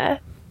area.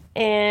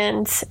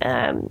 And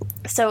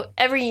so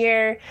every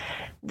year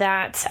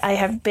that I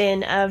have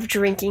been of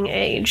drinking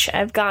age,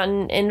 I've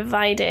gotten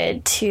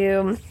invited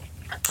to...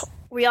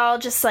 We all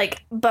just,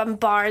 like,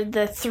 bombard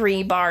the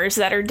 3 bars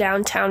that are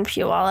downtown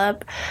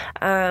Puyallup.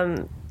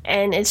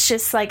 And it's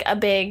just, like, a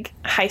big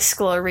high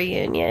school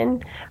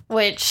reunion,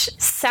 which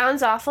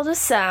sounds awful to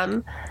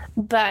some,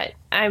 but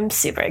I'm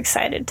super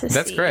excited to see.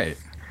 That's great.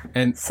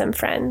 And Some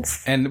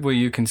friends. And will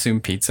you consume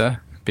pizza?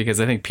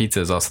 Because I think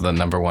pizza is also the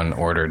number 1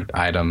 ordered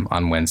item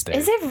on Wednesday.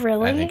 Is it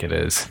really? I think it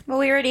is. Well,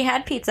 we already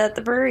had pizza at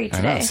the brewery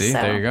today. I know. See,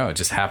 so there you go. It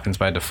just happens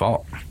by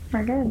default.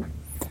 we're good.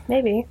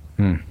 Maybe.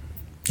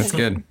 That's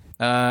good.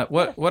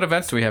 What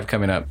events do we have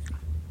coming up?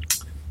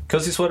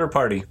 Cozy Sweater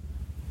Party.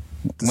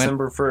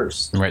 December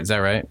 1st. Right, is that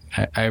right?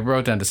 I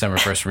wrote down December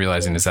 1st,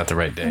 realizing is that the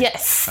right day?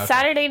 Yes, Okay.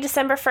 Saturday,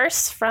 December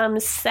 1st from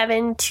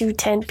 7 to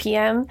 10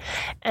 p.m.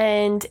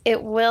 And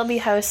it will be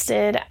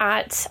hosted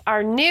at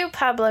our new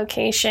pub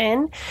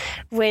location,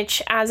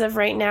 which as of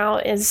right now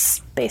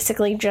is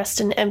basically just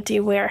an empty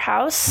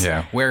warehouse.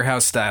 Yeah,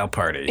 warehouse style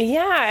party.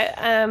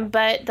 Yeah,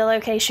 but the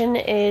location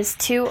is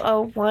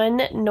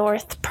 201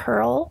 North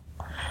Pearl.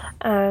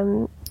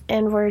 And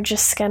we're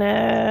just going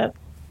to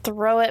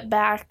throw it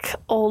back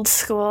old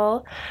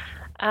school.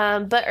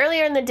 But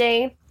earlier in the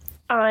day,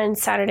 on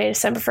Saturday,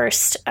 December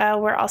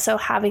 1st, we're also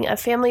having a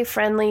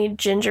family-friendly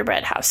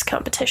gingerbread house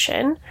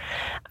competition.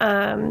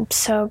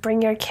 So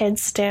bring your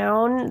kids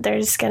down.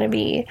 There's going to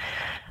be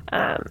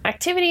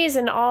activities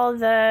and all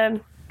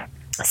the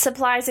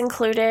supplies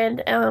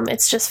included.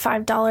 It's just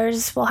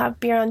 $5. We'll have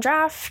beer on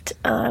draft.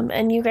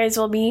 And you guys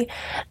will be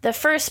the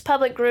first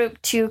public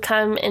group to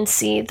come and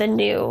see the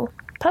new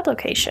pub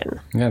location.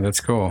 Yeah, that's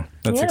cool.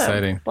 That's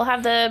exciting. We'll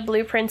have the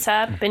blueprints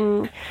up,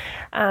 and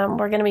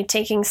we're going to be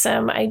taking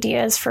some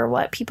ideas for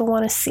what people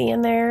want to see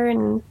in there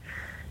and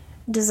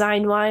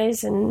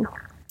design-wise. And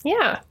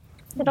yeah,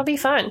 it'll be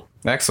fun.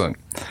 Excellent.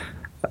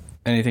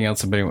 Anything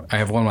else? I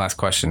have one last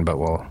question, but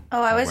we'll...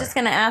 Oh, I was just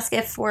going to ask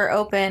if we're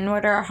open.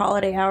 What are our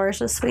holiday hours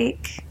this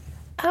week?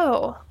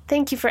 Oh,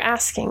 thank you for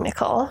asking,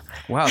 Nicole.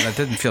 Wow, that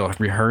didn't feel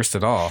rehearsed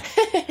at all.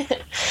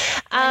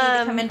 I need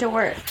to come into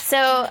work.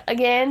 So,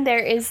 again, there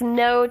is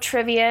no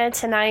trivia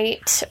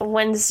tonight,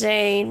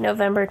 Wednesday,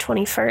 November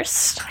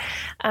 21st,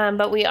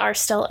 but we are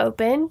still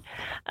open.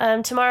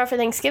 Tomorrow for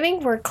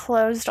Thanksgiving, we're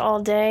closed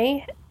all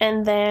day,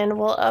 and then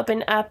we'll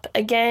open up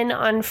again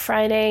on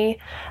Friday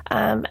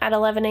at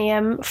 11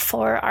 a.m.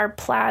 for our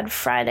Plaid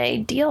Friday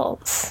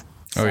deals.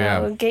 Oh,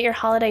 yeah. So get your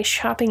holiday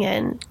shopping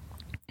in.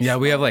 Yeah,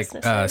 we have like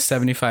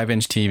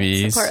 75-inch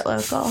TVs, Support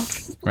local.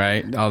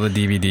 right? All the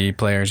DVD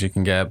players you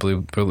can get,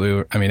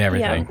 blue, I mean,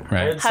 everything, Yeah.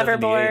 right?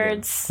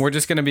 Hoverboards. We're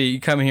just going to be,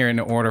 come here and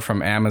order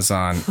from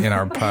Amazon in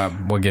our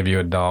pub. We'll give you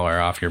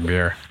 $1 off your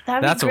beer.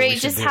 That'd That's be what we great.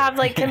 should Just do. have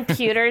like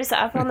computers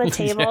up on the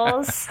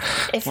tables.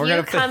 If We're you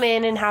gonna come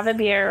in and have a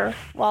beer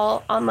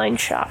while online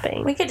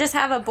shopping. We could just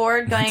have a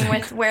board going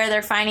with where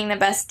they're finding the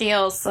best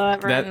deals, so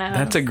everyone knows.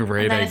 That's a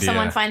great and then idea. if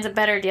someone finds a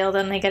better deal,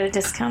 then they get a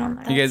discount on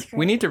that. You guys,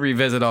 we need to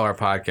revisit all our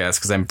podcasts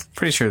because I'm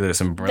pretty sure there's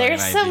some brilliant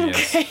There's some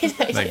ideas great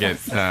that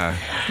ideas. get.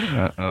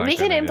 I like We that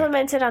can idea.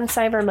 implement it on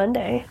Cyber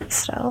Monday.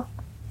 So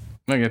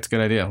I think it's a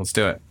good idea. Let's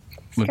do it.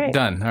 We're Great.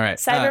 done. All right.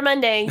 Cyber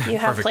Monday, you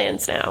have perfect.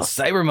 plans now.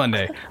 Cyber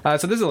Monday.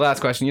 So this is the last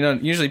question. You know,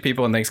 usually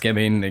people on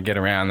Thanksgiving, they get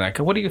around like,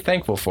 what are you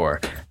thankful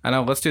for? I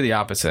know, let's do the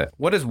opposite.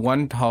 What is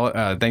one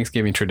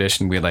Thanksgiving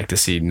tradition we'd like to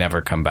see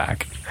never come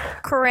back?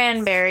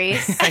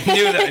 Cranberries. I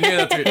knew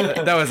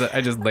that was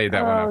I just laid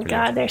that one Oh out for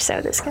God, they're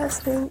so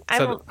disgusting.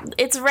 So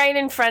It's right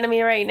in front of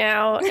me right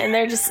now, and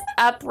they're just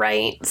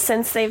upright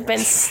since they've been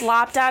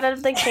slopped out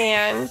of the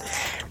can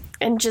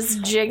and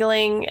just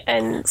jiggling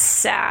and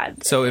sad.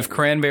 you. So if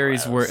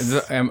cranberries were,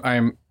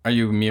 are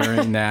you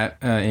mirroring that,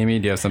 Amy?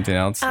 Do you have something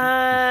else?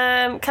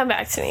 Come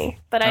back to me,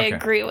 but I Okay.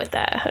 agree with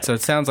that. So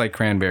it sounds like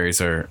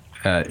cranberries are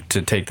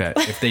to take that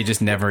if they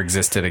just never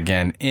existed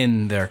again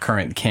in their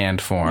current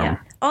canned form. Yeah.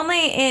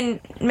 Only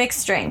in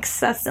mixed drinks.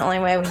 That's the only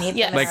way we need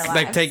Yes. them in Like our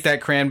lives. take that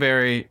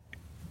cranberry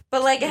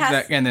But like it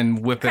has and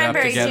then whip it up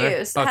cranberry together.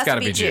 juice. Oh, It it's has got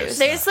to to be be juice. juice.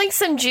 There's like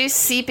some juice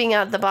seeping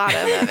out the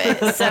bottom of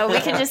it, so we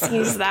could just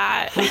use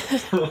that.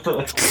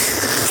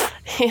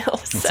 Ew,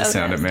 That's the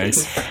sound it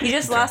makes. You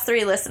just lost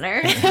 3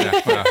 listeners.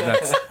 Yeah, well,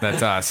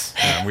 that's us.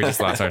 We just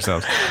lost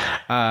ourselves.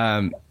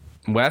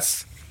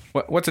 Wes,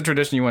 what's a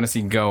tradition you want to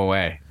see go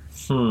away?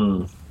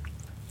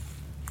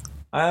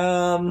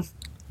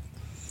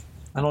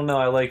 I don't know.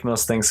 I like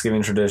most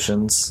Thanksgiving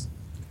traditions,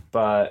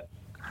 but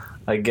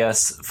I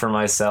guess for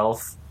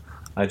myself,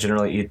 I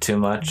generally eat too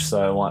much, so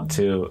I want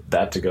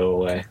that to go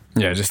away.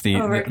 Yeah, just the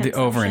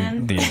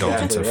Overconsumption. the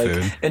indulgence of Like,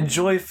 food.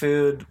 enjoy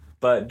food,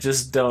 but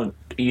just don't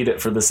eat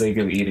it for the sake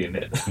of eating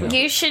it.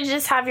 You should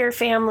just have your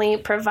family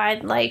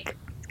provide like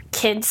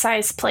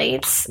kid-sized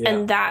plates, Yeah.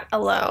 and that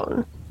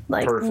alone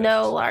Like, Perfect.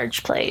 no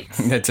large plates.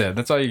 That's it.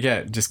 That's all you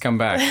get. Just come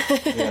back.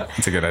 Yeah.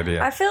 That's a good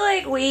idea. I feel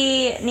like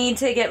we need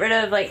to get rid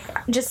of, like,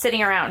 just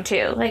sitting around,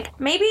 too. Like,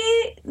 maybe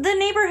the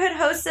neighborhood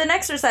hosts an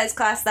exercise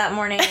class that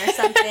morning or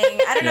something.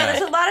 I don't know. Yeah.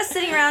 There's a lot of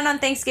sitting around on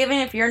Thanksgiving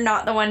if you're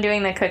not the one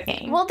doing the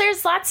cooking. Well,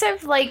 there's lots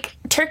of, like,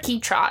 turkey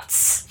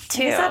trots,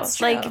 too. guess that's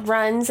true. Like,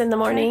 runs in the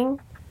morning.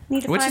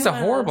 Need to Which find is a one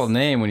of horrible those.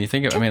 name when you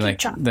think of. I mean,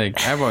 like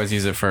I've always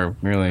used it for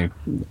really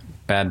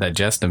bad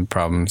digestive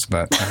problems,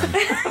 but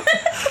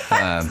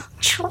the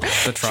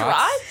trots.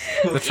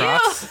 The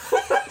trots.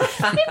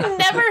 I've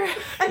never.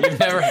 You've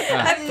never.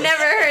 I've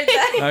never heard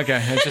that.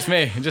 Okay, it's just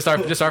me. Just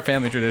our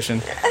family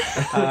tradition.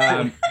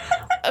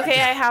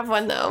 Okay, I have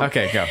one, though.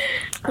 Okay, go.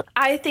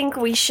 I think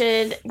we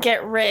should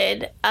get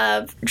rid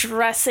of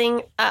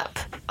dressing up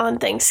on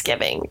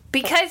Thanksgiving.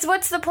 Because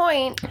what's the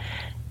point?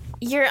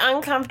 You're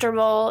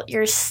uncomfortable.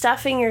 You're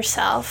stuffing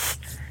yourself.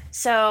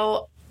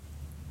 So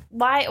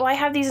why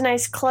have these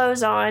nice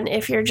clothes on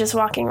if you're just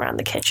walking around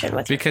the kitchen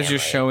with Because your you're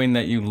family? showing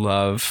that you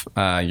love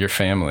your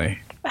family.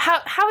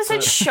 How is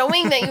it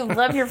showing that you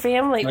love your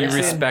family? You though?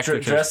 respect the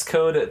Dress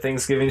code at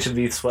Thanksgiving should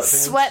be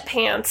sweatpants.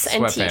 Sweatpants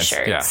and Sweatpants,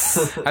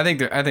 t-shirts. yeah. I think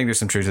there's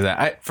some truth to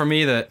that. For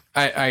me,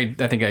 I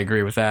think I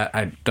agree with that.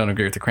 I don't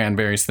agree with the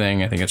cranberries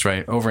thing. I think it's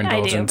right.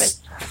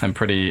 Overindulgence. I'm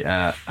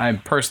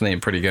personally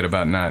pretty good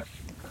about not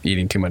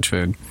eating too much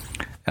food,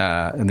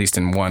 at least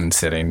in one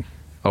sitting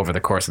over the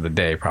course of the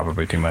day.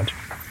 Probably too much.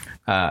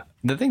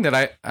 The thing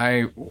that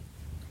I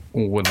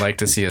would like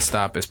to see us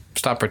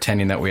stop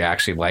pretending that we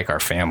actually like our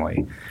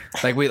family.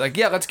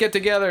 Yeah, let's get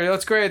together.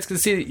 That's great. It's good to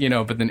see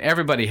you. But then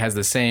everybody has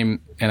the same,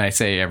 and I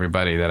say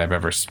everybody that I've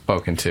ever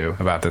spoken to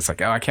about this,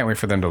 like, oh, I can't wait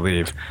for them to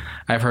leave.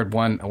 I've heard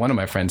one of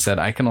my friends said,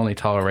 I can only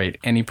tolerate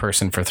any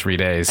person for 3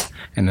 days,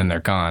 and then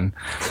they're gone.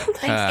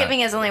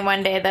 Thanksgiving is only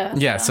one day, though.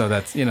 Yeah, so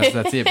that's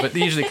that's it. But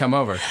they usually come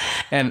over.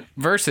 And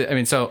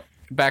versus, so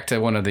back to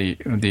one of the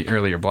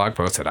earlier blog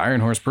posts at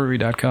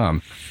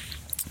ironhorsebrewery.com.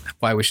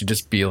 Why we should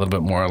just be a little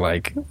bit more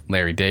like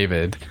Larry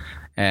David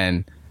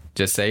and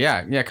just say,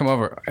 yeah, come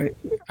over.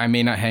 I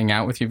may not hang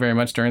out with you very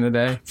much during the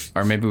day,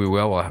 or maybe we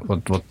will.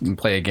 We'll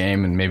play a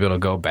game, and maybe it'll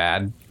go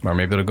bad, or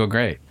maybe it'll go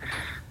great.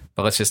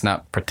 But let's just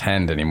not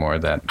pretend anymore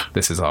that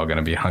this is all going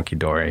to be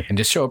hunky-dory, and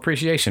just show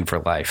appreciation for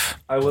life.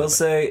 I will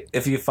say,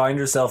 if you find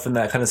yourself in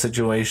that kind of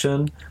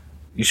situation,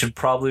 you should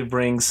probably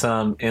bring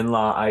some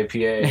in-law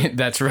IPA.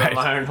 That's right. From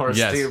Iron Horse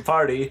Yes. to your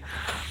party.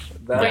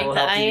 That Break will the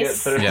help you get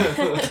ice. through.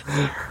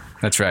 Yeah.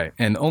 That's right.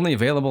 And only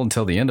available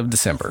until the end of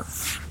December.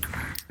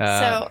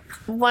 So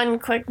one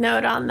quick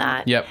note on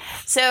that. Yep.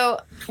 So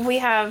we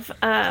have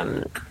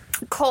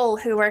Cole,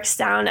 who works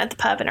down at the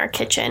pub in our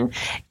kitchen,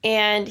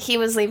 and he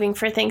was leaving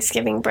for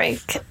Thanksgiving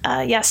break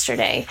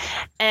yesterday.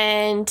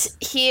 And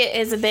he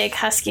is a big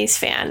Huskies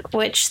fan,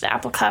 which the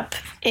Apple Cup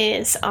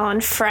is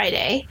on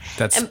Friday.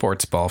 That's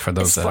sports ball for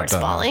those that Sports don't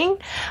know. balling.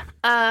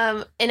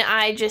 And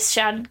I just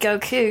shouted "Go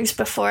Cougs"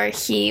 before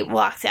he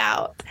walked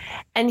out.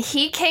 And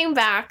he came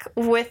back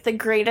with the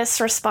greatest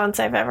response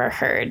I've ever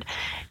heard.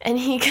 And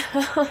he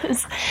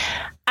goes,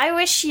 I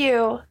wish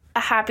you a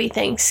happy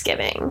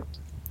Thanksgiving,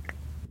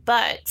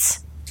 but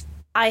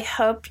I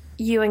hope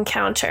you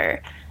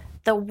encounter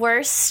the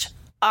worst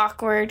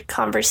awkward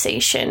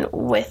conversation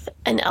with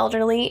an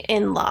elderly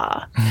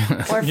in-law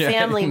or Yeah,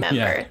 family member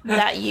yeah.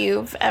 that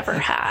you've ever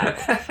had.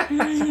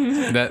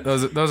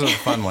 Those are the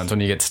fun ones. When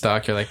you get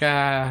stuck, you're like,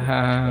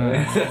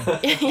 And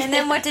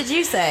then what did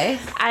you say?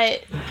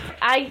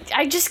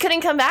 I just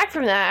couldn't come back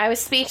from that. I was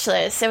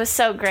speechless. It was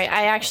so great.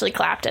 I actually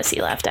clapped as he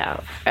walked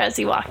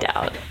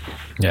out.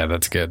 Yeah,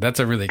 that's good.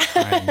 That's a really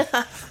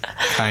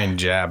kind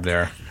jab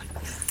there.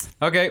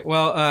 Okay,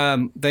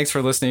 well, thanks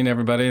for listening,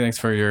 everybody. Thanks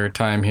for your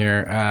time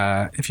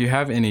here. If you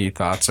have any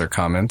thoughts or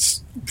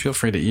comments, feel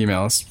free to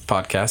email us,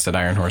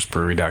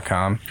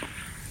 podcast@ironhorsebrewery.com.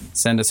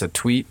 Send us a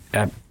tweet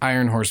at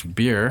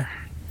ironhorsebeer.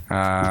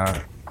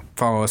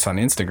 Follow us on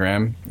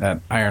Instagram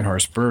at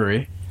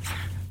ironhorsebrewery.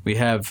 We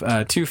have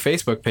 2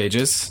 Facebook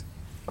pages,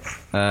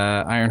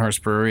 Iron Horse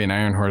Brewery and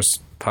Iron Horse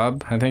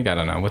Pub, I think. I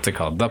don't know. What's it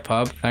called? The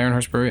Pub? Iron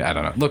Horse Brewery? I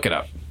don't know. Look it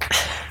up.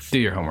 Do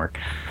your homework.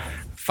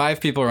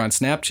 5 people are on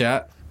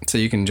Snapchat, so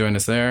you can join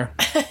us there.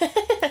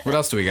 What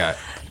else do we got?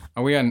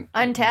 Are we on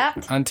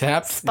Untapped?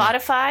 Untapped?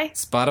 Spotify.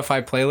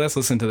 Spotify playlist.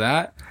 Listen to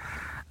that.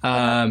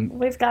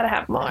 We've got to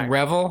have more.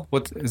 Revel.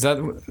 What is that?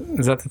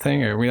 Is that the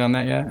thing? Are we on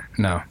that yet?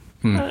 No.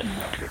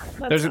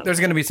 There's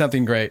going to be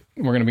something great.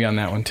 We're going to be on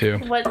that one too.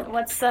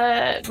 What's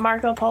the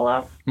Marco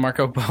Polo?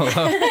 Marco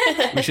Polo.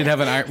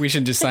 We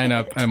should just sign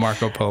up a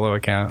Marco Polo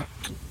account.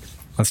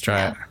 Let's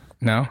try it.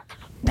 No?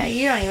 No,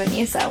 you don't even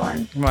use that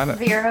one. What?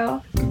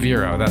 Vero.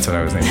 Vero. That's what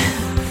I was thinking.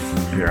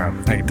 Vero.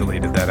 I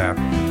deleted that app.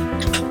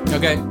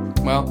 Okay.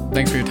 Well,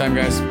 thanks for your time,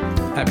 guys.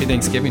 Happy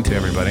Thanksgiving to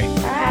everybody.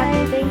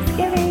 Happy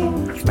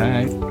Thanksgiving.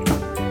 Bye.